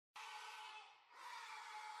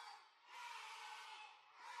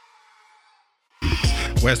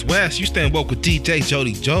West, you staying woke with DJ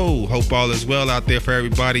Jody Joe. Hope all is well out there for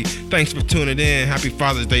everybody. Thanks for tuning in. Happy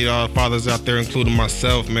Father's Day to all fathers out there, including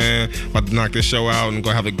myself, man. About to knock this show out and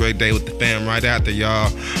go have a great day with the fam right after,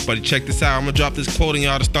 y'all. But check this out. I'm going to drop this quote on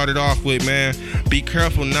y'all to start it off with, man. Be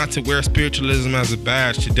careful not to wear spiritualism as a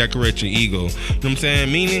badge to decorate your ego. You know what I'm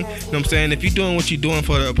saying? Meaning, you know what I'm saying? If you're doing what you're doing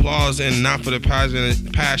for the applause and not for the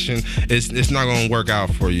passion, it's not going to work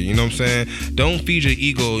out for you. You know what I'm saying? Don't feed your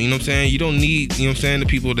ego. You know what I'm saying? You don't need, you know what I'm saying, the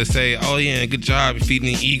people that say, oh yeah, good job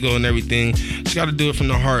feeding the ego and everything. You got to do it from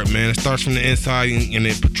the heart, man. It starts from the inside and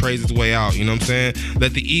it portrays its way out. You know what I'm saying?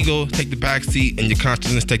 Let the ego take the back seat and your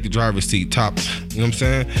consciousness take the driver's seat. Top. You know what I'm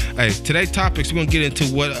saying? Hey, today's topics, we're going to get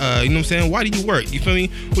into what, you know what I'm saying? Why do you work? You feel me?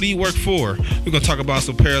 What do you work for? We're going to talk about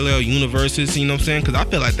some parallel universes, you know what I'm saying? Because I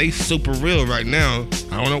feel like they super real right now.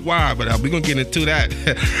 I don't know why, but we're going to get into that.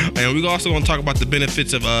 And we're also going to talk about the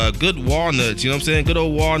benefits of good walnuts, you know what I'm saying? Good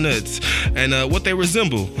old walnuts and what they resemble.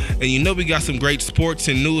 And you know we got some great sports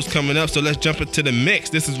and news coming up, so let's jump into the mix.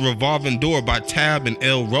 This is Revolving Door by Tab and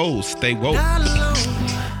L Rose. Stay woke.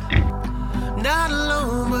 Not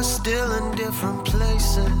alone, but still in different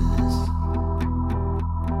places.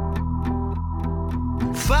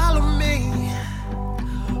 Follow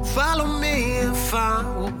me and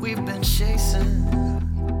find what we've been chasing.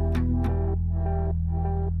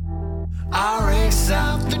 I'll race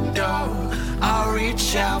out the door, I'll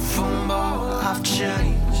reach out for more. I've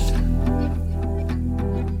changed.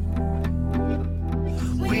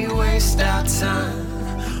 We waste our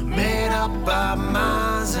time, made up our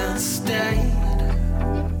minds and stayed.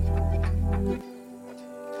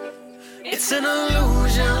 It's an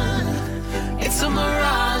illusion, it's a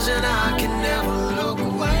mirage, and I can never look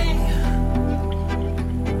away.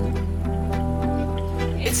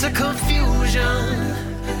 It's a confusion,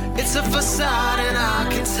 it's a facade, and I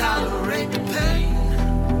can tolerate the pain.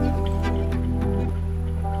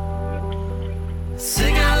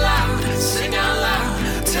 Sing out loud,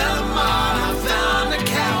 tell them all I found the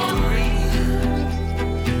Calvary.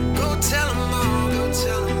 Go tell them all,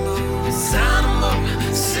 sign them up,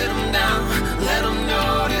 sit them down, let them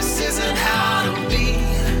know this isn't how to be.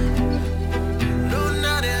 No,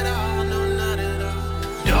 not at all,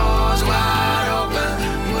 doors wide open,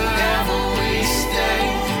 wherever we stay.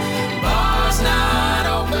 Bars not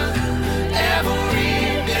open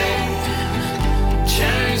every day.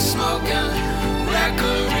 Chain smoking,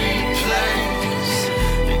 record replays.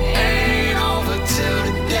 It ain't over till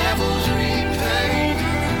the devil's repaid.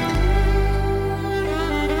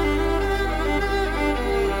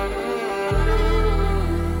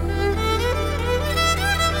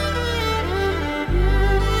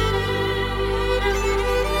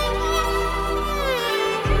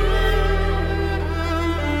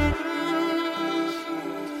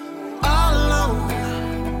 All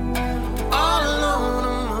alone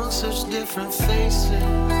among such different faces.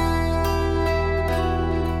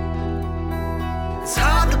 It's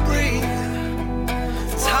hard to breathe,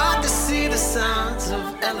 it's hard to see the signs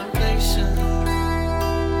of elevation.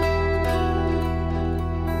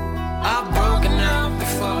 I've broken out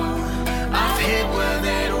before, I've hit where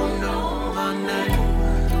they don't know my name.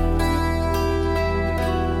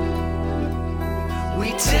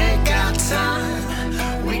 We take our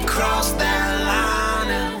time, we cross that line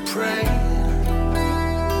and pray.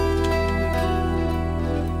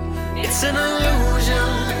 It's an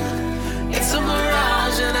illusion, it's a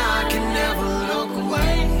mirage, and I can never look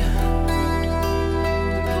away.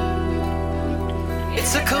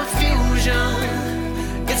 It's a confusion,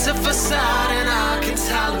 it's a facade, and I can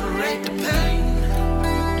tolerate the pain.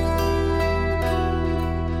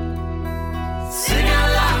 Sing out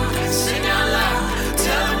loud,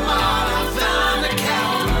 tell them all I found the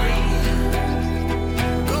Calvary.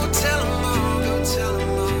 Go tell them all,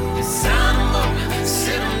 sign them up,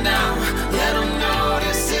 sit them down, let them know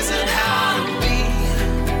this isn't how to be.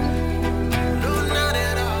 No, not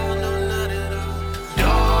at all,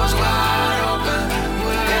 doors wide open,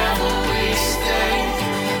 wherever we stay.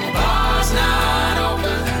 Bars not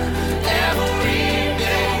open every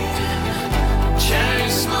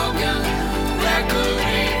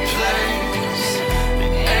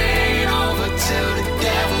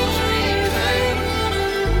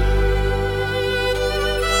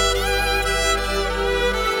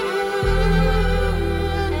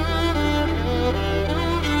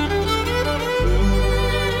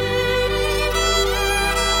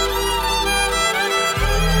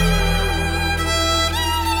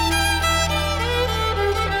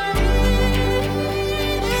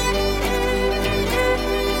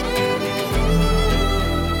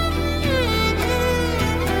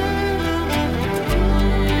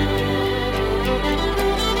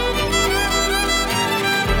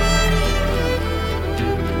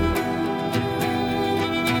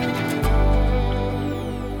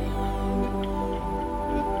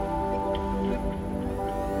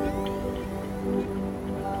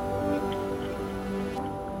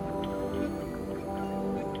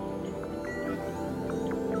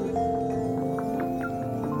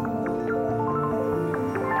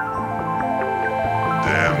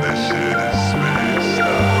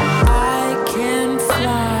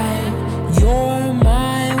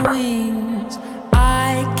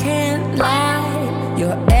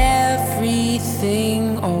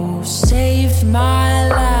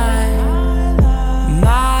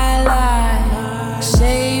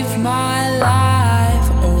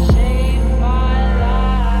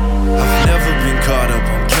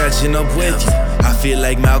Up with you, I feel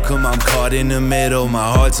like Malcolm, I'm caught in the middle.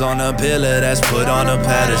 My heart's on a pillar that's put on a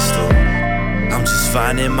pedestal. I'm just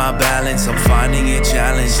finding my balance, I'm finding it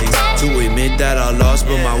challenging to admit that I lost,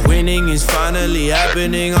 but my winning is finally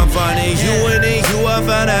happening. I'm finding you, and in you I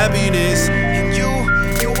found happiness. In you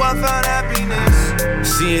I found happiness.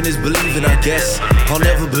 Seeing is believing, I guess. I'll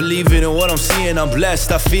never believe it in what I'm seeing, I'm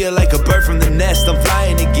blessed. I feel like a bird from the nest, I'm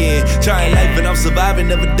flying again. Trying life and I'm surviving,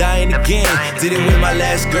 never dying again. Didn't win my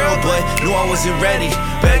last girl, but knew I wasn't ready.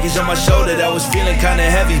 Baggage on my shoulder that was feeling kinda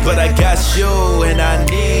heavy, but I got you and I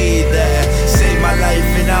need that. Save my life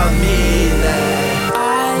and I'll need that.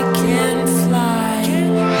 I can fly,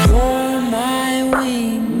 you're my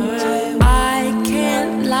wings. I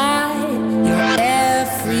can't lie, you're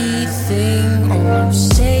everything. Oh,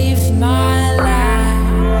 save my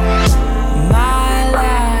life, my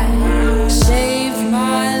life, save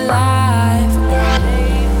my life,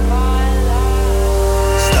 save my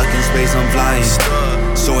life. Stuck in space, I'm flying.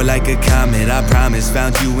 Soar like a comet, I promise.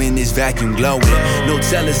 Found you in this vacuum glowing. No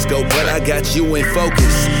telescope, but I got you in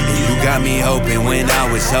focus. And you got me hoping when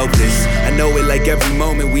I was hopeless. I know it like every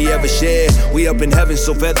moment we ever shared. We up in heaven,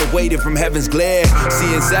 so feather weighted from heaven's glare.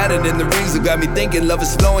 Seeing Saturn in the rings, it got me thinking. Love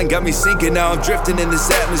is flowing, got me sinking. Now I'm drifting in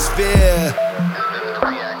this atmosphere.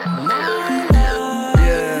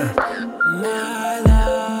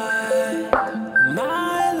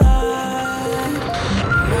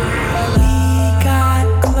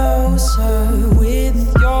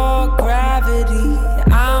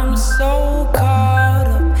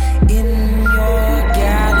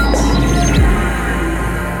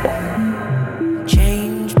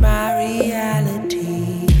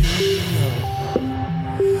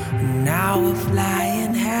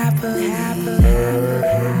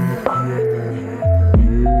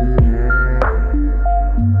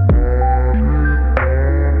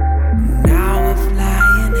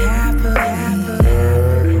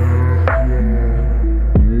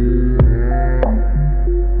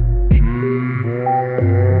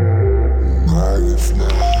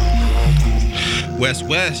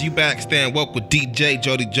 West, you back, stand woke with DJ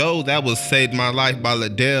Jody Joe. That was Saved My Life by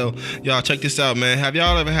Ladell. Y'all check this out, man. Have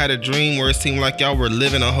y'all ever had a dream where it seemed like y'all were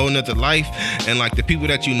living a whole nother life and like the people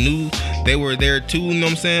that you knew, they were there too, you know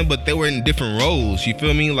what I'm saying? But they were in different roles, you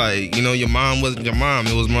feel me? Like, you know, your mom wasn't your mom,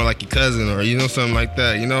 it was more like your cousin or, you know, something like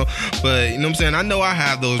that, you know? But, you know what I'm saying? I know I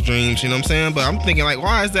have those dreams, you know what I'm saying? But I'm thinking like,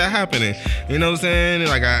 why is that happening? You know what I'm saying?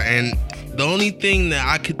 Like, and the only thing that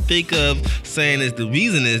I could think of saying is the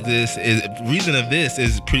reason of this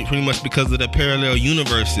is pretty much because of the parallel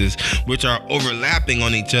universes, which are overlapping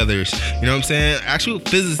on each other's. You know what I'm saying? Actual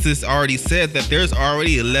physicists already said that there's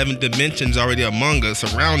already 11 dimensions already among us,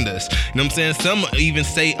 around us. You know what I'm saying? Some even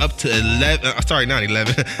say up to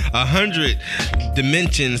 100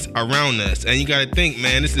 dimensions around us. And you gotta think,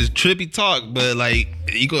 man, this is trippy talk, but like,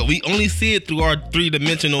 we only see it through our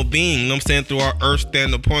three-dimensional being, you know what I'm saying? Through our earth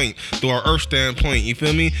standpoint, you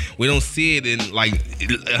feel me? We don't see it in like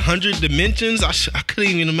 100 dimensions. I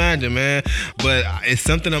couldn't even imagine, man. But it's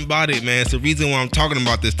something about it, man. It's the reason why I'm talking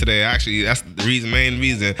about this today. Actually, that's the main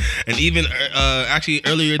reason. And even actually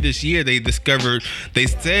earlier this year, they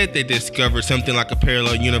said they discovered something like a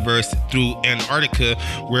parallel universe through Antarctica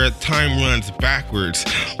where time runs backwards.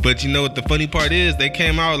 But you know what the funny part is? They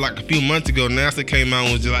came out like a few months ago. NASA came out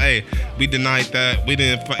and was just like, hey, we denied that. We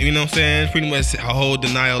didn't, you know what I'm saying? Pretty much a whole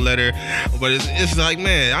denial letter. But it's like,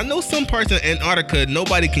 man, I know some parts of Antarctica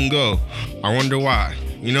nobody can go. I wonder why.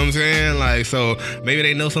 You know what I'm saying? Like, so maybe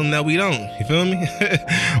they know something that we don't. You feel me?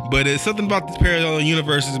 But it's something about these parallel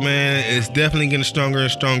universes, man. It's definitely getting stronger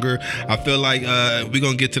and stronger. I feel like we're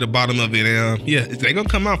going to get to the bottom of it. Yeah, they're going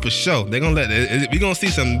to come out for sure. They're going to we're going to see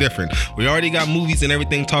something different. We already got movies and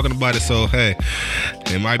everything talking about it. So, hey,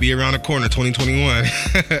 it might be around the corner, 2021.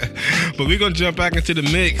 But we're going to jump back into the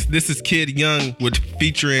mix. This is Kid Young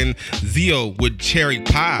featuring Zio with Cherry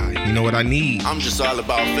Pie. You know what I need. I'm just all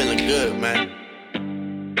about feeling good, man.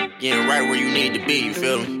 Getting right where you need to be, you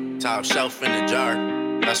feel me? Top shelf in the jar,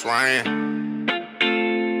 that's where I am.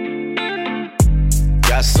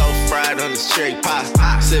 Got so fried on this cherry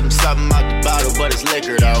pie. Sipping something out the bottle, but it's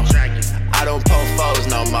liquor though. I don't pull foes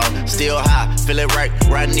no more. Still high, feeling right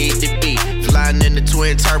where I need to be. Sliding in the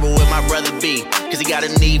twin turbo with my brother B, cause he got a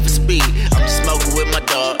need for speed. I'm just smoking with my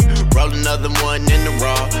dog, roll another one in the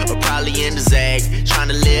raw, or probably in the Zag, trying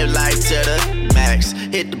to live life to the max.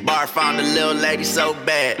 Hit the bar, found a little lady so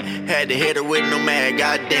bad, had to hit her with no mag.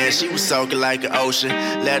 Goddamn, she was soaking like an ocean.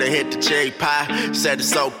 Let her hit the cherry pie, said it's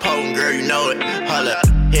so potent, girl, you know it. Hold up,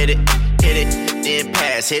 hit it, then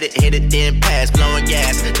pass, hit it, then pass, blowing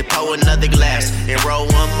gas, then pour another glass, then roll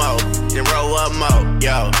one more, then roll one more.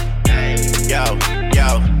 Yo,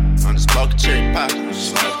 on the smoke cherry pie, on the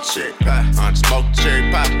smoke cherry pie, on the smoke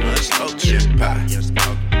cherry pie, on the smoke cherry pie.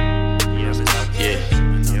 Yeah,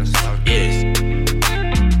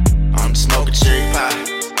 I'm smoking cherry pie,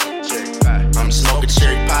 I'm smoking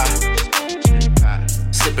cherry pie,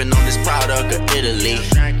 sipping on this product of Italy,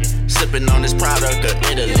 sipping on this product of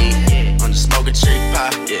Italy. I'm just smoking cherry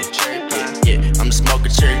pie, yeah. I'm just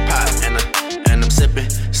smoking cherry pie, and I'm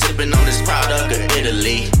sipping on this product of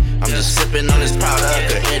Italy. I'm just sipping on this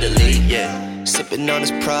product of Italy, yeah. Sipping on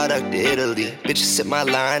this product of Italy. Bitches sip my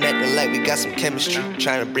line, acting like we got some chemistry.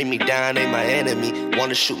 Trying to bring me down, ain't my enemy.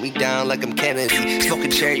 Wanna shoot me down like I'm Kennedy.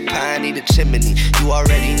 Smoking cherry pie, need a chimney. You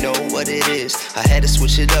already know what it is. I had to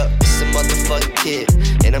switch it up, it's a motherfucking kid.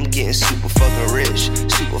 And I'm getting super fucking rich,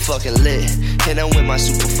 super fucking lit. And I'm with my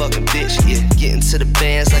super fucking bitch, yeah. Getting to the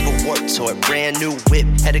bands like a warped tour. Brand new whip,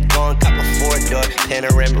 had it gone, cop a 4-door.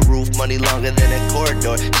 Panorama roof, money longer than a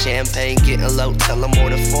corridor. Champagne getting low, tell them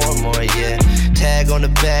more than 4 more, yeah. Tag on the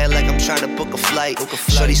bag like I'm trying to book a flight.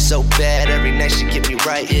 Shorty so bad, every night she get me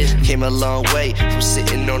right. Came a long way from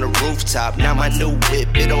sitting on the rooftop. Now my new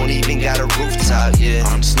whip, it don't even got a rooftop, yeah.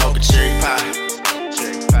 I'm smoking cherry pie,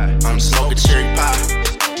 I'm smoking cherry pie,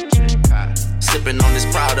 sipping on this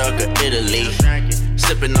product of Italy,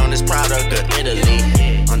 sipping on this product of Italy.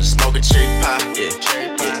 I'm just smoking cherry pie,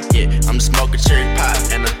 yeah. I'm smoking cherry pie,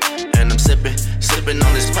 and I'm sipping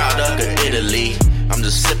on this product of Italy. I'm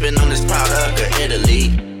just sipping on this product of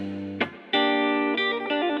Italy.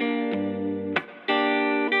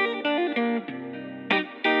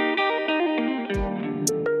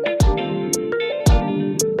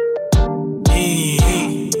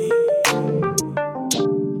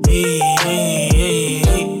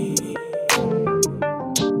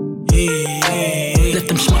 Left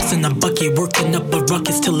them schmucks in a bucket, working up a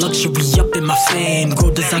ruckus till luxury up in my fame. Grow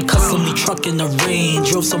design custom, me truck in the range.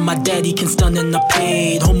 Drove so my daddy can stun in the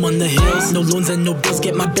paid. Home on the hills, no loans and no bills.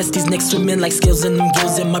 Get my besties next swimming like scales in them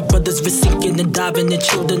gills. And my brothers were sinking and diving and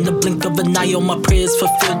chilled in the blink of an eye. All my prayers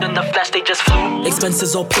fulfilled in the flash, they just flew.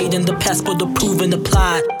 Expenses all paid and the passport approved and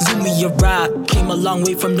applied. Zoom me a ride, came a long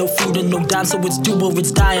way from no food and no dime. So it's do or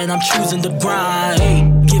it's die and I'm choosing the grind. Hey,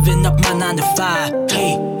 giving up my 9 to 5.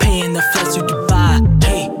 Hey, paying the flights to Dubai.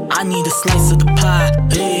 Hey, I need a slice of the pie.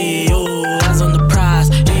 Hey, oh, eyes on the prize.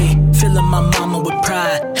 Hey, filling my mama with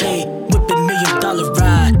pride. Hey, whipping $1 million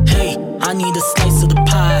ride. Hey, I need a slice of the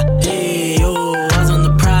pie. Hey, oh, eyes on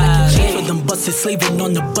the prize. Hey, for them busted, slaving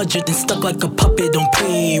on the budget and stuck like a puppet on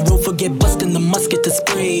payroll. Forget busting the musket to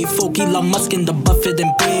spray. Folk Elon Musk in the Buffett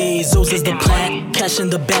and Bezos is the plan. Cashing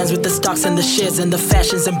the bands with the stocks and the shares and the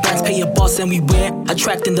fashions and brands. Pay a boss and we wear.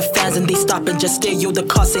 Attracting the fans and they stop and just stare. Yo, the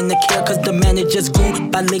cost ain't the care cause the managers grew.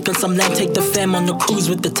 By lake on some land, take the fam on the cruise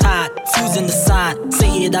with the tide. Fusing the sign,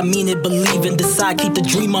 say it, I mean it, believe and decide. Keep the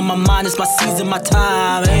dream on my mind, it's my season, my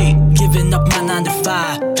time. Hey, giving up my 9 to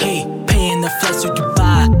 5. Hey, paying the flights to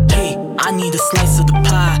Dubai. Hey, I need a slice of the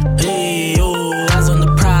pie. Hey, oh, eyes on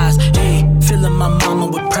the prize. Hey, filling my mama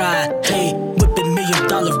with pride. Hey, whipping $1 million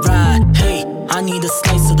ride. Hey, I need a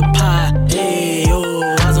slice of the pie. Hey,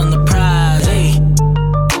 oh, eyes on the prize. Hey.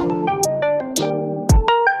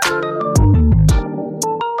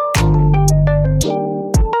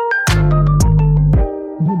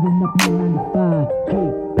 Giving up my 9 to 5. Hey,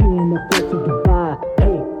 paying the flight to Dubai.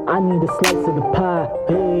 Hey, I need a slice of the pie.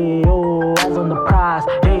 Hey, oh, eyes on the prize.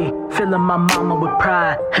 Hey, filling my mama with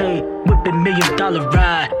pride. Hey, whipping $1 million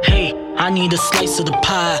ride. Hey, I need a slice of the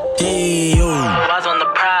pie. Hey, oh, eyes on the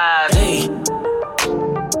prize. Hey.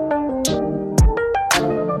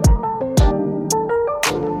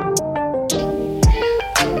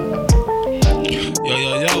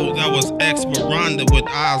 Yo, that was X Miranda with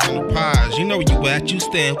Eyes on the Prize. You know where you at. You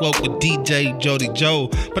staying woke with DJ Jody Joe.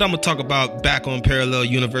 But I'm gonna talk about back on Parallel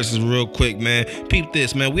Universes real quick, man. Peep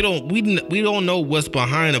this, man. We don't know what's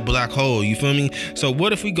behind a black hole. You feel me? So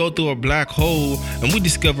what if we go through a black hole and we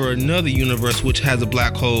discover another universe which has a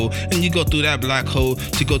black hole, and you go through that black hole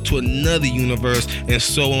to go to another universe, and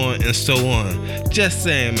so on and so on. Just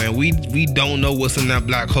saying, man. We don't know what's in that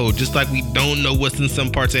black hole. Just like we don't know what's in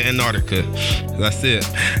some parts of Antarctica. That's it.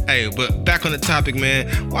 Hey, but back on the topic,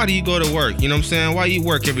 man. Why do you go to work? You know what I'm saying? Why you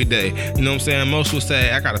work every day? You know what I'm saying? Most will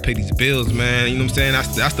say, I gotta pay these bills, man. You know what I'm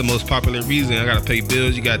saying? That's the most popular reason. I gotta pay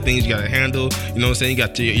bills. You got things you gotta handle. You know what I'm saying? You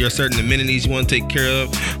got your certain amenities you want to take care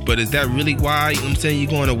of. But is that really why? You know what I'm saying? You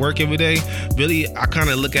going to work every day? Really, I kind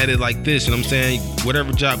of look at it like this. You know what I'm saying?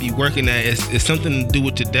 Whatever job you working at, it's something to do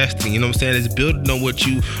with your destiny. You know what I'm saying? It's building on what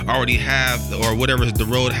you already have or whatever the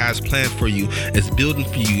road has planned for you. It's building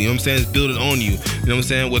for you. You know what I'm saying? It's building on you. You know what I'm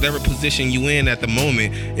saying? Whatever position you in at the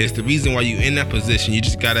moment, it's the reason why you in that position. You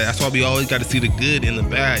just gotta. That's why we always gotta see the good and the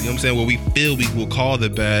bad. You know what I'm saying? What we feel we will call the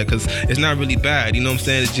bad, because it's not really bad. You know what I'm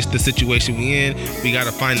saying? It's just the situation we in. We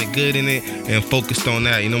gotta find the good in it and focus on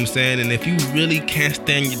that. You know what I'm saying? And if you really can't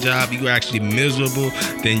stand your job, you're actually miserable,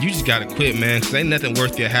 then you just gotta quit, man. Because ain't nothing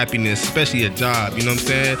worth your happiness, especially a job. You know what I'm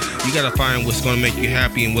saying? You gotta find what's gonna make you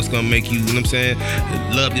happy and what's gonna make you, you know what I'm saying,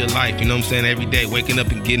 love your life. You know what I'm saying? Every day, waking up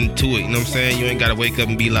and getting to it. You know what I'm saying? You ain't gotta wake up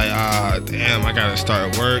and be like, damn, I gotta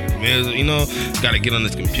start work. You know, you gotta get on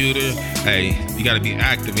this computer. Hey, you gotta be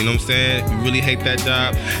active. You know what I'm saying? If you really hate that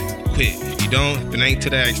job, quit. If you don't, if it ain't to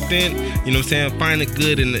that extent, you know what I'm saying, find the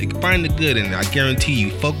good in it. I guarantee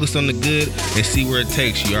you, focus on the good and see where it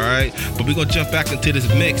takes you, all right? But we're gonna jump back into this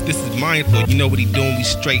mix. This is Mindful. You know what he doing? We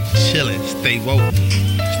straight chilling. Stay woke.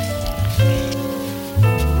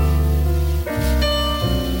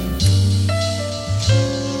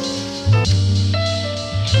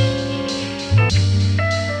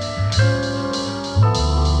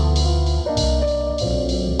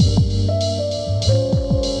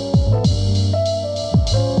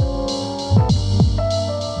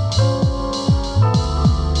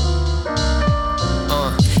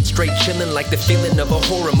 Chillin' like the feeling of a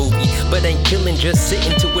horror movie, but ain't killing, just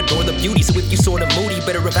sitting to adore the beauty. So if you sorta moody,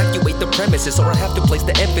 better evacuate the premises, or I have to place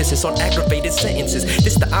the emphasis on aggravated sentences.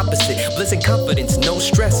 This the opposite, bliss and confidence, no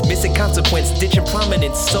stress, missing consequence, ditching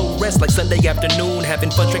prominence. So rest like Sunday afternoon, having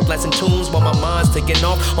fun, straight blasting tunes while my mind's taking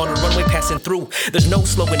off on a runway passing through. There's no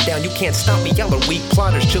slowing down, you can't stop me. Y'all are weak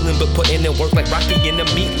plotters, chillin' but putting in work like Rocky in the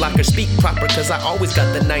meat locker. Speak proper, cause I always got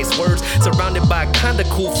the nice words, surrounded by kinda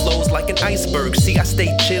cool flows like an iceberg. See, I stay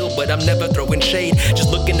chill, but I'm never throwing shade, just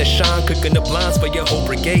looking to shine, cooking the blinds for your whole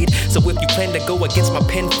brigade. So if you plan to go against my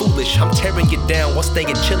pen foolish, I'm tearing you down while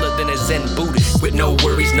staying chiller than a Zen Buddhist. With no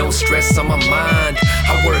worries, no stress on my mind,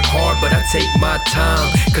 I work hard but I take my time,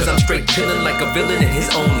 cause I'm straight chillin' like a villain in his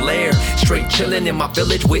own lair. Straight chillin' in my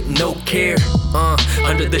village with no care,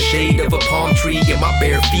 under the shade of a palm tree in my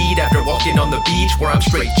bare feet, after walking on the beach where I'm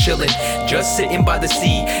straight chillin', just sitting by the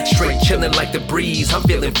sea. Straight chillin' like the breeze, I'm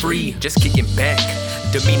feeling free, just kicking back.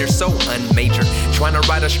 Demeanor so unmajor, trying to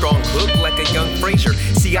ride a strong hook like a young Fraser.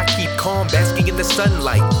 See, I keep calm, basking in the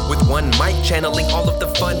sunlight, with one mic channeling all of the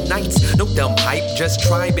fun nights. No dumb hype, just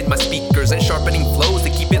tribing my speakers and sharpening flows to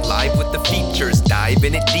keep it live with the features.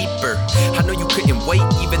 Diving it deeper, I know you couldn't wait,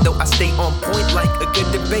 even though I stay on point like a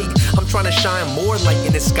good debate. I'm trying to shine more light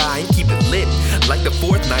in the sky and keep it lit like the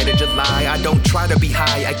 4th night of July. I don't try to be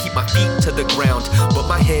high, I keep my feet to the ground, but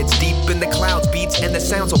my head's deep in the clouds. Beats and the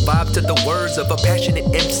sounds will vibe to the words of a passionate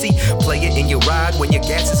MC. Play it in your ride when your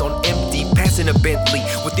gas is on empty, passing a Bentley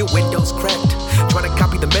with your windows cracked, trying to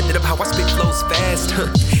copy the method of how I spit flows fast.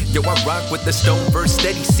 Yo, I rock with the stone verse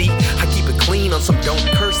steady, see, I keep it clean on some don't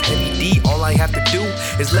curse heavy D. All I have to do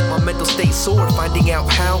is let my mental stay sore, finding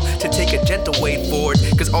out how to take a gentle way forward,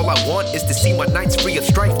 cause all I want is to see my nights free of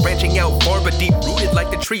strife, branching out far but deep rooted like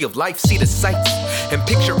the tree of life. See the sights and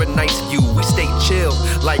picture a nice view, we stay chill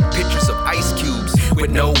like pictures of ice cubes,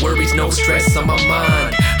 with no worries, no stress on my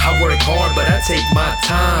mind. I work hard but I take my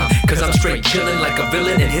time, cause I'm straight chillin' like a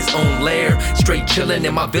villain in his own lair. Straight chillin'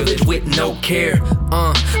 in my village with no care,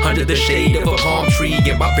 under the shade of a palm tree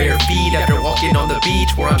in my bare feet, after walking on the beach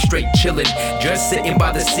where I'm straight chillin', just sitting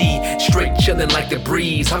by the sea. Straight chillin' like the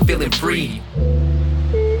breeze, I'm feeling free,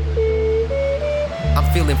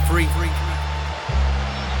 I'm feeling free.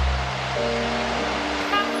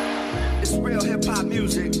 It's real hip-hop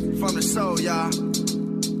music from the soul, y'all.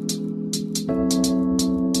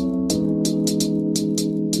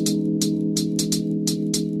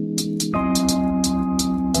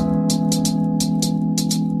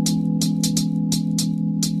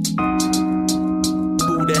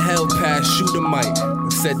 Shoot a mic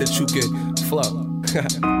and said that you could flow. Yeah.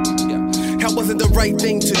 That wasn't the right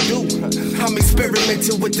thing to do. I'm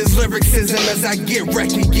experimenting with this lyricism as I get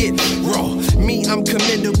wrecked and get raw. Me, I'm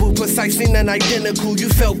commendable, precise and identical. You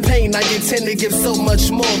felt pain, I intend to give so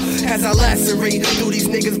much more. As I lacerate through these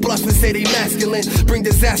niggas bluff and say they masculine, bring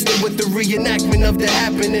disaster with the reenactment of the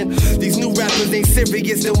happening. These new rappers ain't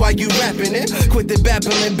serious, then why you rapping it? Quit the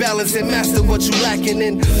babbling, balance and master what you lacking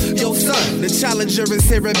in. Yo son, the challenger is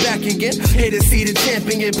here and back again. Here to see the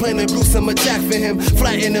champion, plan a gruesome attack for him.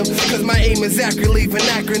 Flatten him, cause my aim is accurately leaving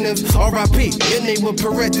acronyms. R.I.P. Your name with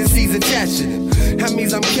parentheses attached to it. That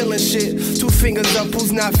means I'm killing shit. 2 fingers up,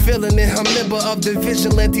 who's not feeling it? I'm member of the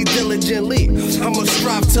vigilante diligently. I'ma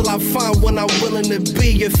strive till I find what I'm willing to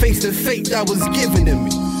be and face the fate that was given to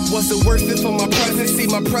me. What's the worst thing for my presence? See,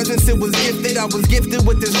 my presence, it was gifted. I was gifted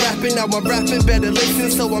with this rapping. Now I'm rapping, better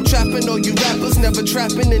listen. So I'm trapping all you rappers, never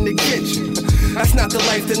trapping in the kitchen. That's not the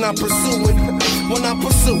life that I'm pursuing. When I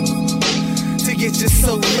pursue to get your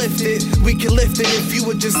soul lifted, we can lift it if you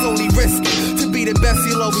would just only risk it. To be the best,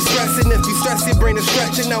 you'll always stress it. If you stress it, brain is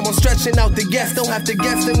stretching. Now I'm stretching out the gas. Don't have to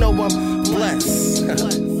guess to know I'm blessed.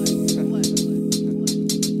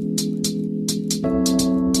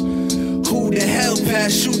 Who the hell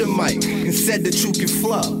passed you the mic and said that you can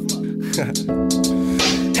flow?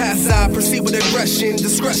 As I proceed with aggression,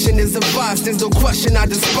 discretion is advised. There's no question I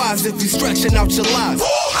despise if you stretching out your lies.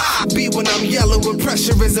 Be when I'm yelling when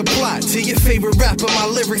pressure is applied. To your favorite rapper, my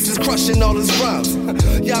lyrics is crushing all his rhymes.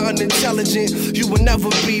 Y'all unintelligent, you will never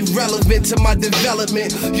be relevant to my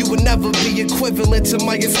development. You will never be equivalent to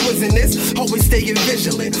my exquisiteness. Always staying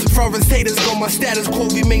vigilant. Far as haters go, my status quo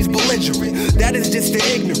remains belligerent. That is just the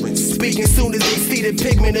ignorance. Speaking soon as they see the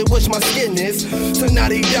pigment in which my skin is. So now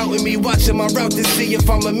they doubting me, watching my route to see if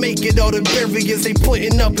I'ma make it. All the barriers they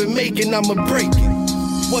putting up and making, I'ma break it.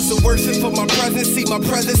 What's the worst thing for my presence? See, my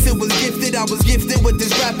presence, it was gifted. I was gifted with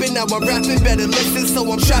this rapping. Now I'm rapping, better listen. So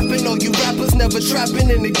I'm trapping all you rappers, never trapping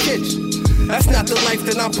in the kitchen. That's not the life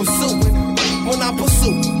that I'm pursuing. When I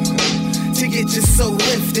pursue to get your soul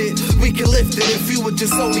lifted, we can lift it if you would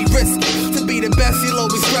just only risk it. To be the best, you'll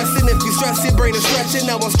always stressing. If you stress it, brain is stretching.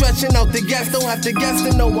 Now I'm stretching out the gas. Don't have to guess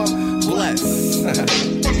to know I'm blessed.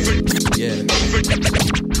 Yeah.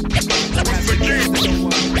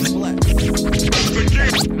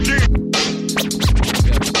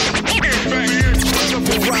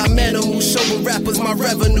 Rhyme animals, showing rappers my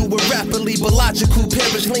revenue with rapidly but logical.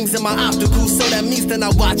 Perish links in my opticals, so that means that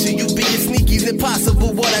I'm watching you. Being sneaky is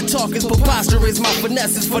impossible. What I talk is preposterous. My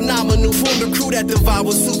finesse is phenomenal. Form the crew that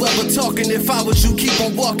devours whoever talking. If I was you, keep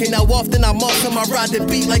on walking. How often I'm off him, I ride the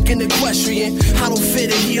beat like an equestrian. I don't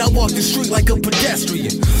fit in heat, I walk the street like a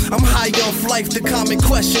pedestrian. I'm high off life, the common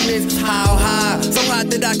question is how high? So high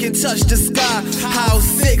that I can touch the sky. How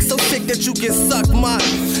sick, so sick that you can suck my.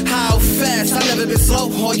 How fast, I've never been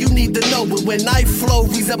slow. All you need to know, but when I flow,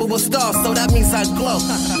 resemble a star, so that means I glow.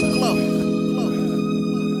 Glow.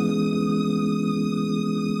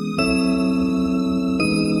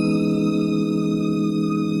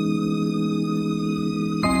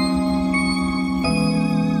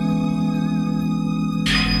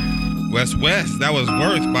 West, that was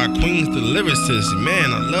Worth by Queens the Lyricist.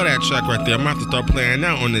 Man, I love that track right there. I'm gonna have to start playing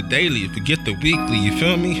that on the daily. Forget the weekly, you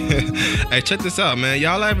feel me? Hey, check this out, man.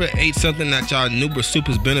 Y'all ever ate something that y'all knew was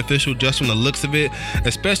super beneficial just from the looks of it?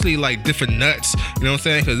 Especially like different nuts, you know what I'm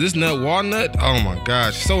saying? Because this nut, walnut, oh my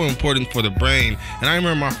gosh, so important for the brain. And I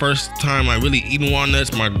remember my first time like really eating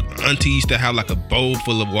walnuts. My auntie used to have like a bowl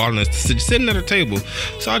full of walnuts sitting at her table.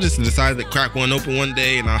 So I just decided to crack one open one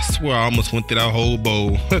day, and I swear I almost went through that whole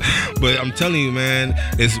bowl. But I'm telling you, man,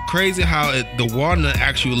 it's crazy how the walnut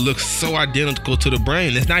actually looks so identical to the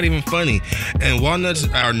brain. It's not even funny. And walnuts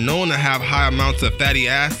are known to have high amounts of fatty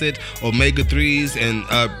acid, omega-3s, and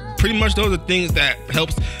pretty much those are things that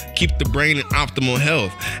helps keep the brain in optimal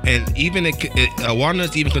health. And even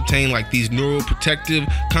walnuts even contain like these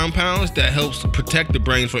neuroprotective compounds that helps protect the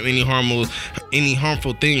brain from any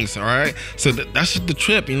harmful things. All right, so that's just the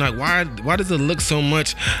trip. You're like, why does it look so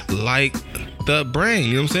much like the brain?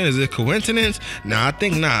 You know what I'm saying? Is it a coincidence? Nah, I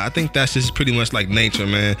think that's just pretty much like nature,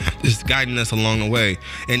 man, just guiding us along the way.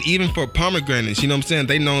 And even for pomegranates, you know what I'm saying,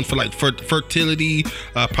 they known for like fertility,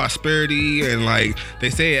 prosperity, and like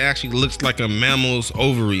they say it actually looks like a mammal's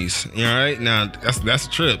ovaries. All right, now that's a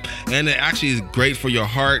trip. And it actually is great for your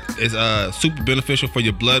heart. It's super beneficial for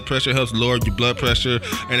your blood pressure, helps lower your blood pressure,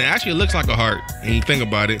 and it actually looks like a heart when you think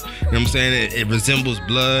about it. You know what I'm saying? It resembles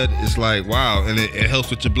blood. It's like, wow, and it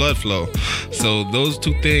helps with your blood flow. So those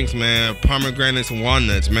two things, man, pomegranates and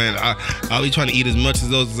walnuts, man, I'll be trying to eat as much of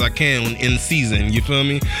those as I can in season, you feel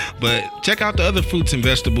me? But check out the other fruits and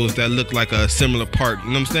vegetables that look like a similar part,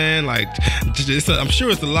 you know what I'm saying? Like, I'm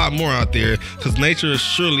sure it's a lot more out there because nature is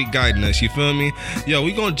surely guiding us, you feel me? Yo,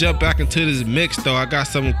 we gonna jump back into this mix though. I got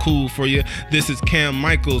something cool for you. This is Cam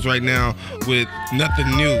Michaels right now with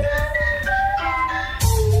Nothing New.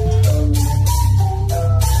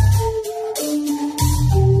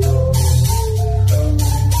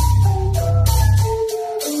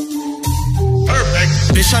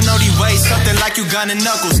 Bitch, I know these ways, something like you gunning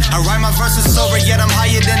knuckles. I write my verses sober, yet I'm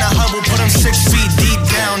higher than a Hubble. Put them 6 feet deep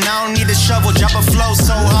down, I don't need a shovel. Drop a flow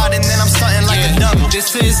so hard and then I'm starting like a double.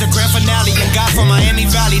 This is the grand finale, and God from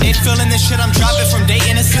Miami Valley. They feeling the shit I'm dropping from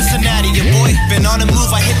Dayton to Cincinnati. Your boy been on the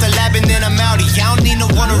move, I hit the lab and then I'm outie. I don't need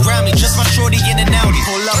no one around me, just my shorty in an Audi.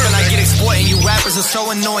 Pull up and I get exploiting, you rappers are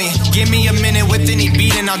so annoying. Give me a minute with any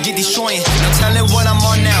beat and I'll get destroying. No telling what I'm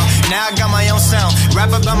on now, now I got my own sound.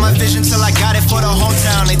 Rap about my vision till I got it for the whole town.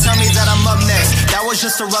 They tell me that I'm up next, that was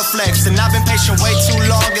just a rough flex. And I've been patient way too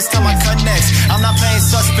long, it's time I cut next. I'm not playing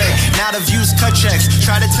suspect, now the views cut checks.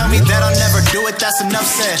 Try to tell me that I'll never do it, that's enough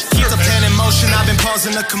said. Keep the pen in motion, I've been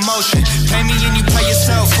pausing the commotion. Pay me and you pay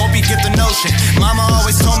yourself, hope you get the notion. Mama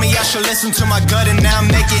always told me I should listen to my gut, and now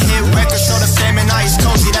I'm making hit records, so the fame and ice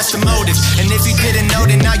cozy, that's the motive. And if you didn't know,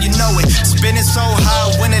 then now you know it. Spinning so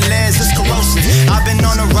high, when it lands, it's corrosive. I've been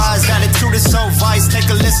on a rise, attitude is so vice.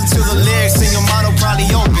 Take a listen to the lyrics and your mind will probably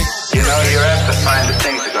open. You know, you're apt to find that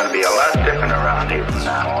things are going to be a lot different around here from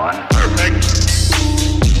now on. Perfect.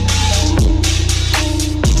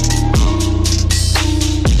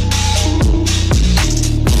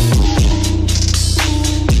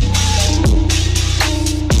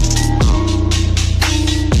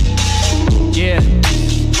 Yeah.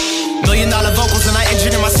 $1 million vocals and I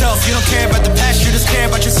engineer myself. You don't care about the past, you just care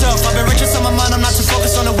about yourself. I've been riches on my mind, I'm not too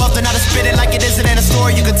focused on the wealth. And I just spit it like it isn't in a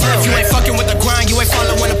story, you can tell. If you ain't fucking with the grind, you ain't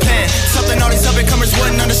following a plan. Something all these up-and-comers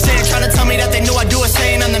wouldn't understand. Trying to tell me that they knew I do it,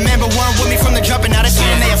 saying I'm the man, but weren't with me from the jump, and now they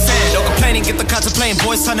saying they a fan. No complaining, get the contemplating,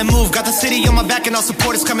 boys time to move. Got the city on my back and all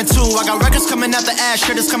support is coming too. I got records coming out the ass,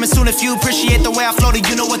 shit is coming soon. If you appreciate the way I floated,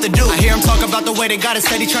 you know what to do. I hear him talk about the way they got it,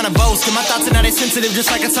 steady trying to boast. And my thoughts are now they sensitive,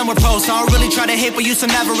 just like a summer post. I don't really try to hate, but you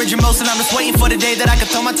some average and most. And I'm just waiting for the day that I can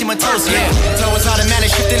throw my team a toast, yeah. Flow is automatic,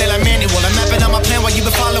 shifting it like manual. I'm mapping out my plan while you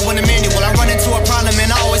been following the manual. I run into a problem and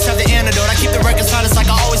I always have the antidote. I keep the records honest like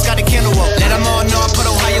I always got a candle up. Let them all know I put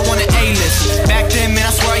Ohio on the A-list. Back then, man,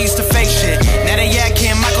 I swear I used to fake shit. Now they yak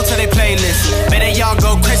Cam Michael to their playlist. Man, they y'all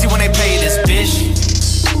go crazy when they play this, bitch.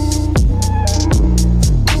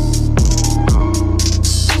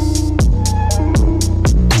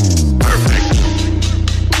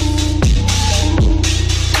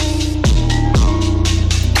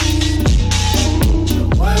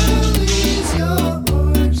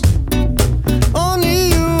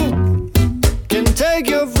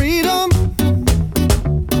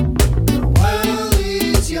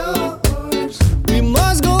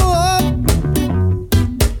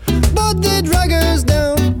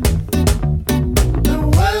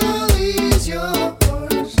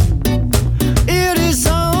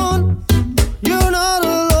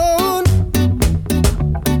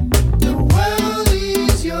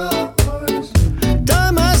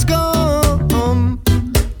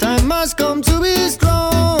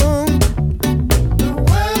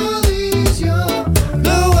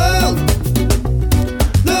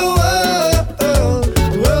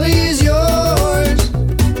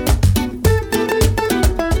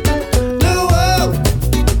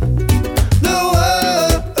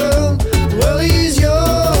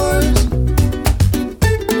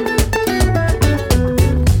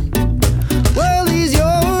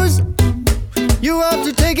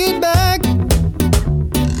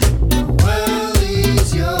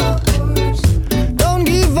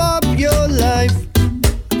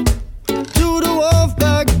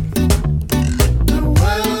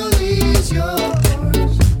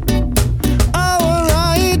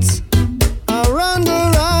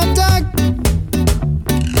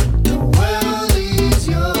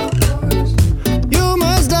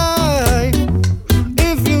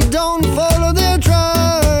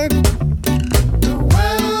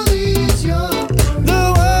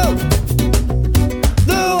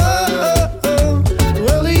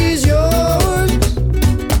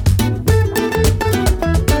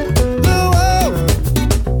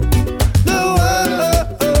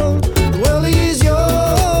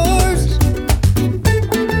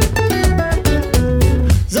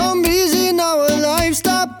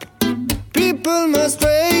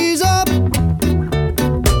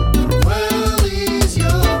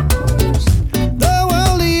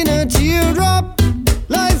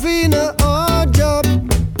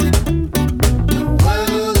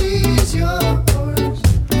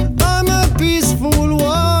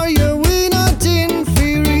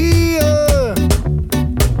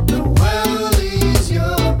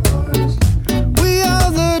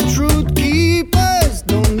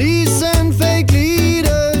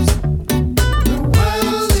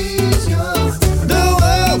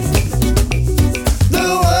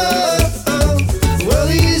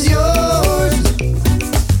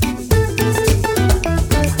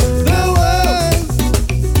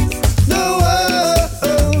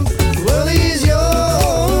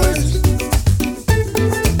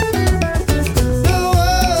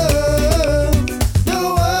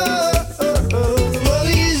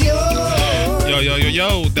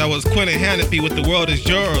 Quentin Hannafy with The World Is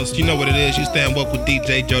Yours. You know what it is. You stand woke with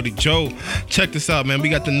DJ Jody Joe. Check this out, man. We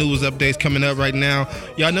got the news updates coming up right now.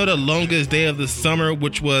 Y'all know the longest day of the summer,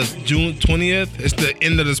 which was June 20th. It's the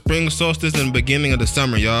end of the spring solstice and the beginning of the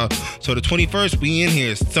summer, y'all. So the 21st, we in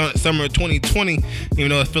here. It's summer of 2020, even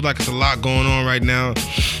though it feels like it's a lot going on right now.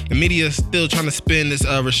 The media is still trying to spin this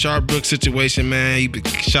Rashard Brooks situation, man. He been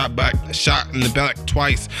shot in the back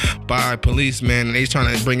twice by police, man. And they's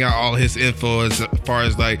trying to bring out all his info as far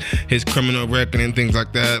as like his criminal record and things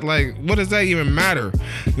like that. Like, what does that even matter?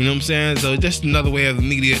 You know what I'm saying? So just another way of the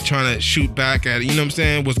media trying to shoot back at it. You know what I'm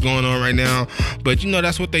saying? What's going on right now? But you know,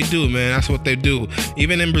 that's what they do, man. That's what they do.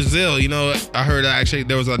 Even in Brazil, you know, I heard actually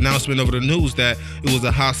there was an announcement over the news that it was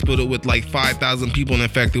a hospital with like 5,000 people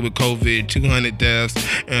infected with COVID, 200 deaths,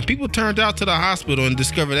 and people turned out to the hospital and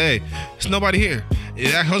discovered, hey, there's nobody here.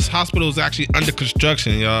 That hospital is actually under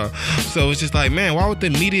construction, y'all. So it's just like, man, why would the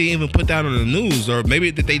media even put that on the news? Or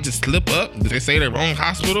maybe did they just slip up? Did they say the wrong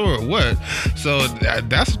hospital or what? So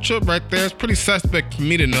that's a trip right there. It's pretty suspect for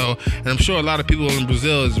me to know. And I'm sure a lot of people in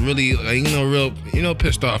Brazil is really, real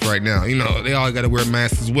pissed off right now. You know, they all got to wear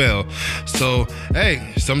masks as well. So,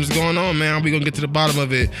 hey, something's going on, man. We're going to get to the bottom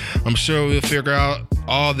of it. I'm sure we'll figure out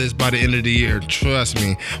all this by the end of the year. Trust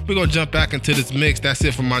me. We're going to jump back into this mix. That's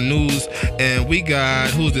it for my news. And we got,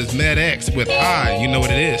 who's this? Med X with High. You know what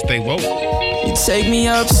it is. Stay woke. You take me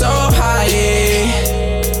up so high,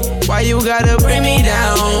 yeah. Why you gotta bring me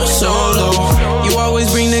down so low? You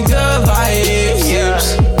always bring the good vibes,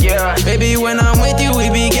 yeah. Baby, when I'm with you, we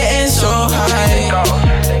be getting so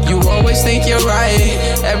high. You always think you're right.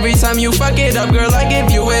 Every time you fuck it up, girl, I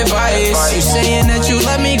give you advice. You saying that you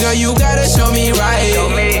love me, girl, you gotta show me right.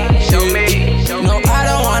 Show me. No, I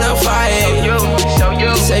don't wanna fight. Show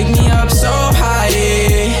you. Take me up so high,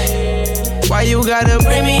 yeah. Why you gotta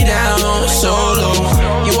bring me down so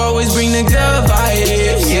low? You always bring the good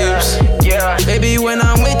vibes, yeah. Baby, when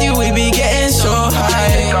I'm with you, we be getting so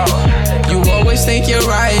high. You always think you're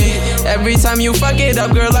right. Every time you fuck it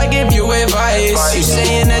up, girl, I give you advice. You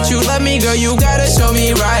saying that you love me, girl, you gotta show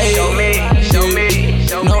me right. Show me.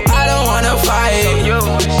 No, I don't wanna fight.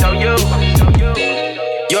 Show you.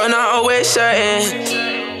 You're not always certain,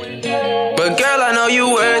 but girl, I know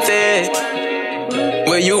you worth it.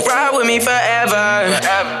 Will you ride with me forever?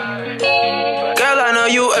 Girl, I know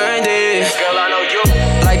you earned it.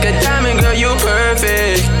 Like a diamond, girl, you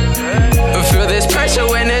perfect. But feel this pressure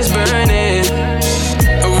when it's burning.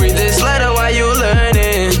 Read this letter while you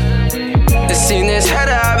learning. I seen this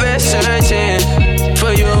header, I've been searching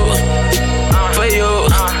for you, for you,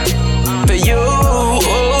 for you,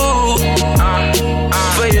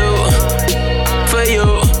 for you, for you,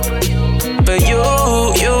 for you.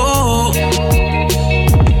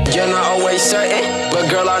 You're not always certain, but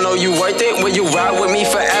girl, I know you worth it. Will you ride with me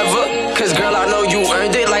forever? Cause girl, I know you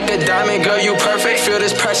earned it. Like a diamond, girl, you perfect. Feel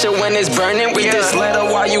this pressure when it's burning. Read this letter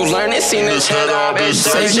while you learn it. Seen this header, I've been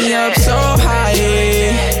searching. Take me up so high,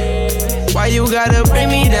 yeah. Why you gotta bring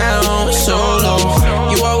me down so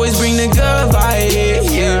low? You always bring the good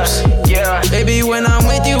vibes, yeah. Baby, when I'm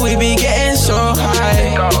with you, we be getting so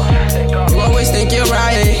high. You always think you're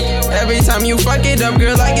right. Every time you fuck it up,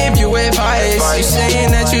 girl, I give you advice. You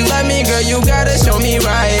saying that you love me, girl, you gotta show me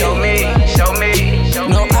right. Show me.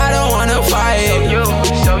 No, I don't wanna fight.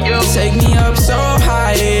 Show you. Take me up so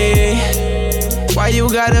high, why you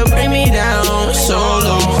gotta bring me down so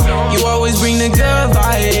low? You always bring the good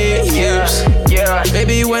vibes, yeah.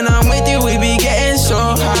 Baby, when I'm with you, we be getting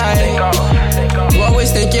so high. You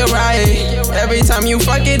always think you're right. Every time you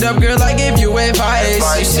fuck it up, girl, I give you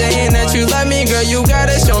advice. You saying that you love me, girl, you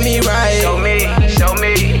gotta show me right. Show me.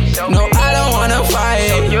 No, I don't wanna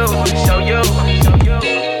fight. Show you.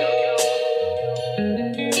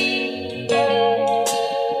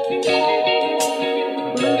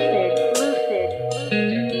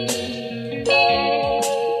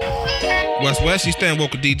 West, you stand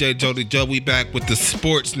woke with DJ Jody Joe. We back with the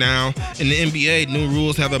sports now. In the NBA, new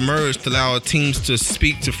rules have emerged to allow teams to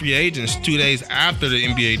speak to free agents 2 days after the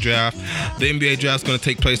NBA draft. The NBA draft is going to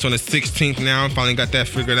take place on the 16th now. Finally got that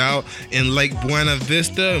figured out in Lake Buena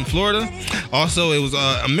Vista in Florida. Also, it was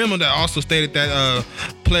a memo that also stated that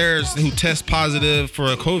players who test positive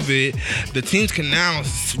for COVID, the teams can now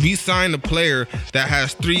re-sign the player that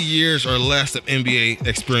has 3 years or less of NBA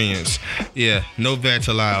experience. Yeah, no vets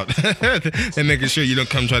allowed. And making sure you don't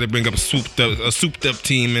come try to bring up a souped up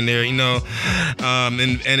team in there, you know. And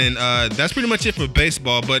then that's pretty much it for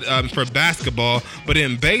baseball. But for basketball, but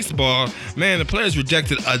in baseball, man, the players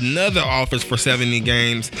rejected another offers for 70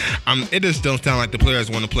 games. It just don't sound like the players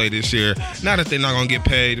want to play this year. Not that they're not gonna get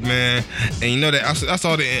paid, man. And you know that that's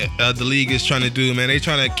all the league is trying to do, man. They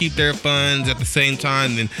trying to keep their funds at the same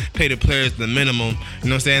time and pay the players the minimum. You know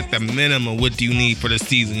what I'm saying? At the minimum, what do you need for the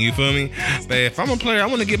season? You feel me? But if I'm a player, I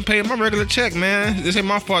want to get paid my regular check, man. This ain't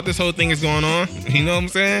my fault this whole thing is going on. You know what I'm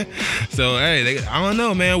saying? So, hey, I don't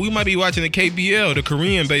know, man. We might be watching the KBL, the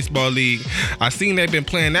Korean Baseball League. I seen they've been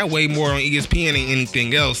playing that way more on ESPN than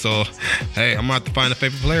anything else. So, hey, I'm going to have to find a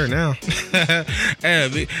favorite player now.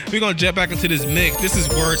 Hey, we're going to jump back into this mix. This is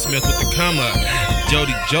Wordsmith with the Come Up.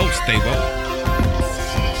 Jody Joe, stay woke.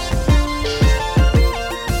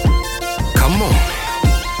 Come on,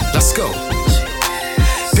 let's go.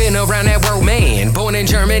 Been around that world, man. Born in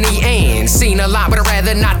Germany and seen a lot, but I'd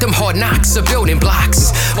rather not them hard knocks of building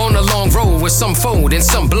blocks. On a long road with some fold and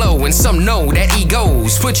some blow and some know that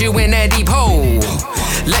egos put you in that deep hole.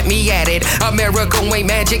 Let me at it. America ain't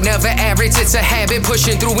magic, never average. It's a habit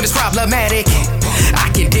pushing through when it's problematic. I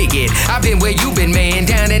can dig it. I've been where you been, man.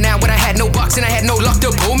 Down and out when I had no bucks and I had no luck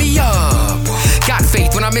to pull me up. Got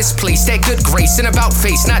faith when I misplaced that good grace and about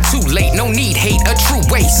face. Not too late, no need hate, a true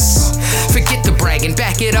waste. Forget the bragging,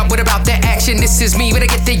 back it up. What about that action? This is me when I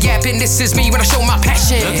get the yapping. This is me when I show my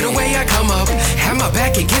passion. Look at the way I come up, have my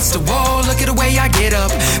back against the wall. Look at the way I get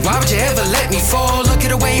up. Why would you ever let me fall? Look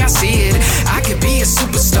at the way I see it. I could be a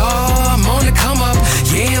superstar. I'm on the come up.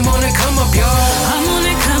 Yeah, I'm on the come up, y'all. I'm on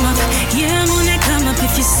the come up. Yeah, I'm on the come up.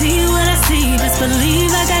 If you see what I see, best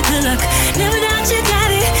believe I got good luck. Never doubt you got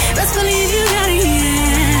it. Best believe you got it,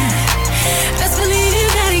 yeah. Best believe you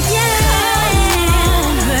got it, yeah.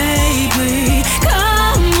 Baby,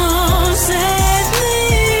 come on, set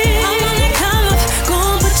me. I wanna come up, go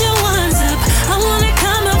on, put your ones up. I wanna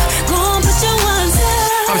come up, go on, put your ones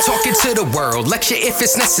up. I'm talking to the world, lecture if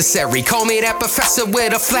it's necessary. Call me that professor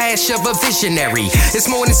with a flash of a visionary. It's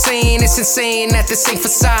more than saying, it's insane that this ain't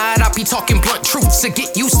facade. I be talking blunt truths, so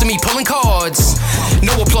get used to me pulling cards.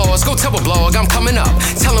 No applause, go tell a blog, I'm coming up.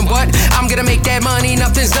 Tell them what, I'm gonna make that money,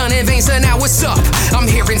 nothing's done in vain, so now what's up? I'm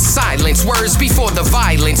hearing silence, words before the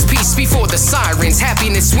violence, peace before the sirens,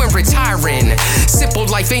 happiness when retiring. Simple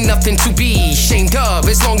life ain't nothing to be ashamed of,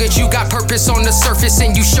 as long as you got purpose on the surface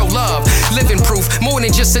and you show love. Living proof, more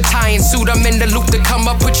than just a tie and suit, I'm in the loop to come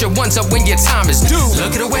up, put your ones up when your time is due.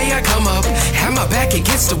 Look at the way I come up, have my back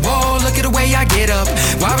against the wall, look at the way I get up.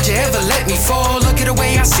 Why would you ever let me fall? Look at the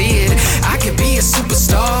way I see it. I could be a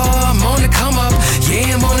superstar, I'm on the come up.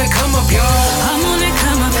 Yeah, I'm on the come up, y'all. I'm on the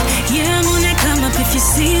come up. Yeah, I'm on the come up. If you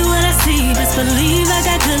see what I see, best believe I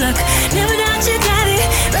got good luck. Never doubt you got it.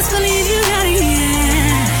 Best believe you got it,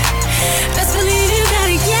 yeah. Best believe you got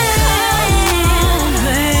it, yeah.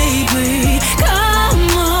 Baby,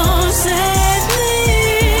 come on, set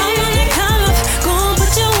me. I wanna come up, go on,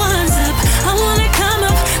 put your ones up. I wanna come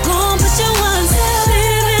up, go on, put your ones up.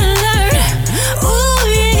 Live and learn. Ooh,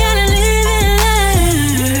 you gotta live and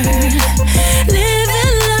learn. Live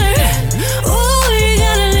and learn. Ooh, you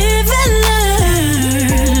gotta live and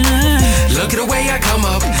learn. Look at the way I come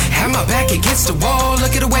up, have my back against the wall.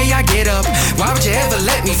 Look at the way I get up. Why would you ever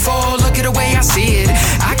let me fall? Look at the way I see it.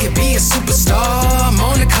 I could be a superstar. I'm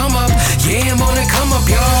on the come up. Yeah, I'm on the come up,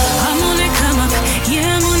 y'all. I'm on the come up.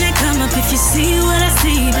 Yeah, I'm on the come up. If you see what I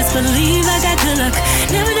see, best believe I got good luck.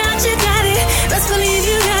 Never doubt you got it. Best believe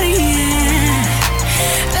you got it, yeah.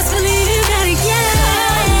 Best believe you got it, yeah.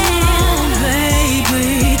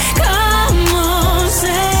 Baby, come on,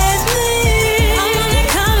 set me. I wanna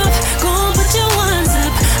come up, go on, put your ones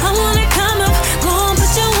up. I wanna come up, go on,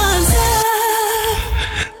 put your ones up.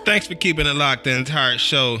 Thanks for keeping it locked the entire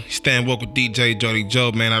show. Stand woke with DJ Jody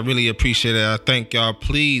Joe, man. I really appreciate it. I thank y'all.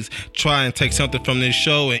 Please try and take something from this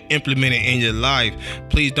show and implement it in your life.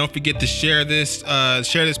 Please don't forget to share this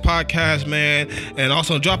podcast, man. And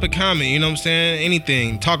also drop a comment, you know what I'm saying?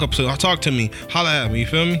 Anything. Talk to me. Holla at me, you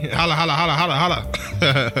feel me? Holla, holla, holla, holla, holla.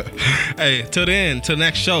 Hey, till then, till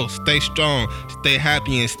next show, stay strong, stay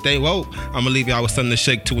happy, and stay woke. I'm gonna leave y'all with something to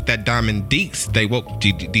shake to with that Diamond D. Stay woke,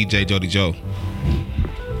 DJ Jody Joe.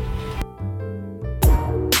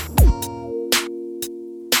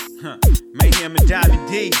 Mayhem and Diamond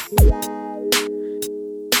D.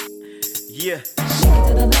 Yeah. Shake it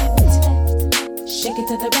to the left, shake it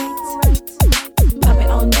to the right, pop it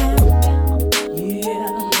on down.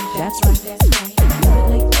 Yeah, that's right. Do it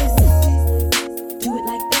like this, do it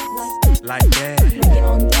like that, like that. Bring it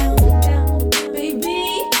on down, baby.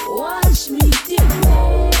 Watch me do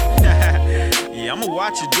it. Yeah, I'ma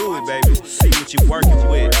watch you do it, baby. See what you're working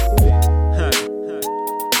with.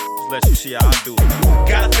 Let you see how I do it.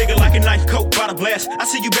 Got a figure like a knife coat by the blast. I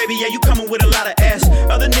see you, baby, yeah, you coming with a lot of ass.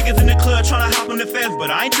 Other niggas in the club tryna hop on the fence, but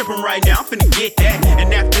I ain't tripping right now, I'm finna get that.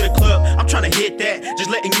 And after the club, I'm tryna hit that. Just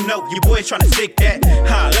letting you know, your boy's tryna stick that.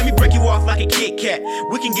 Let me break you off like a Kit Kat. that.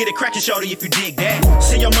 We can get it crackin', shorty, if you dig that.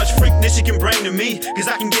 See how much freakness you can bring to me, cause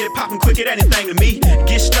I can get it poppin' quick at anything to me.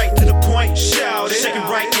 Get straight to the point, shout it. Shake it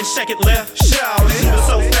right and shake it left, shout it. Move it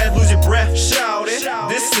so fast, lose your breath, shout it.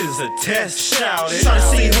 This is a test, shout it. Tryna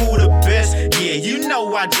see who the best, yeah, you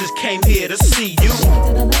know I just came here to see you.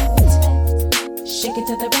 Shake it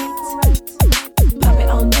to the right, pop it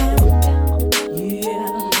on down.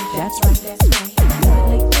 Yeah, that's right. Do it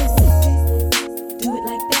like this, do it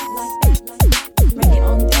like that. Bring it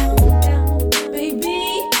on down. Baby,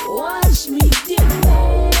 watch me do it.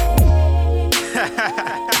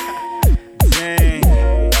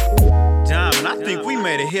 Dang, Diamond, I think we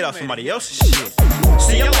made a hit off somebody else's shit.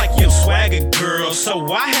 See, I like your swagger, girl,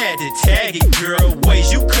 so I had to tag it, girl.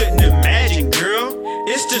 Ways you couldn't imagine, girl.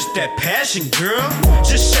 It's just that passion, girl.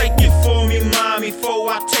 Just shake it for me, mommy, before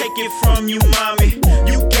I take it from you, mommy.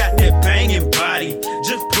 You got that banging body,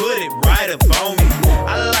 just put it right up on me.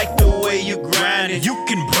 I like the way you grind it. You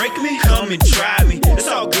can break me, come and try me. It's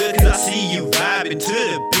all good cause I see you vibing to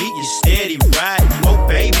the beat, you steady riding. Oh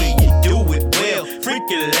baby, you do it well.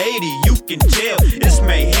 Freaky lady, you can tell. It's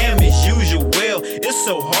mayhem as usual. It's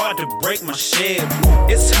so hard to break my shell.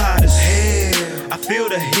 It's hot as hell. I feel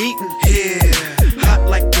the heat in here. Hot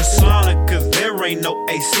like the sauna, cause there ain't no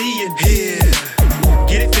AC in here.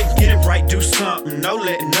 Get it fit, get it right, do something. No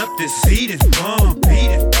letting up this heat is bump. Beat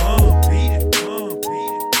it, bump, beat it, bump,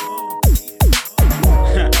 beat it, bump, beat it,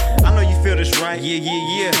 bump. I know you feel this right.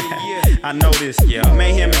 Yeah. I know this, yeah.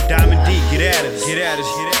 Mayhem and Diamond D, get at us, get at us,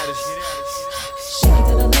 get at us, get at us. Shake it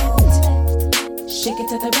to the left, shake it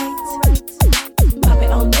to the right. Pop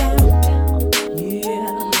it on down.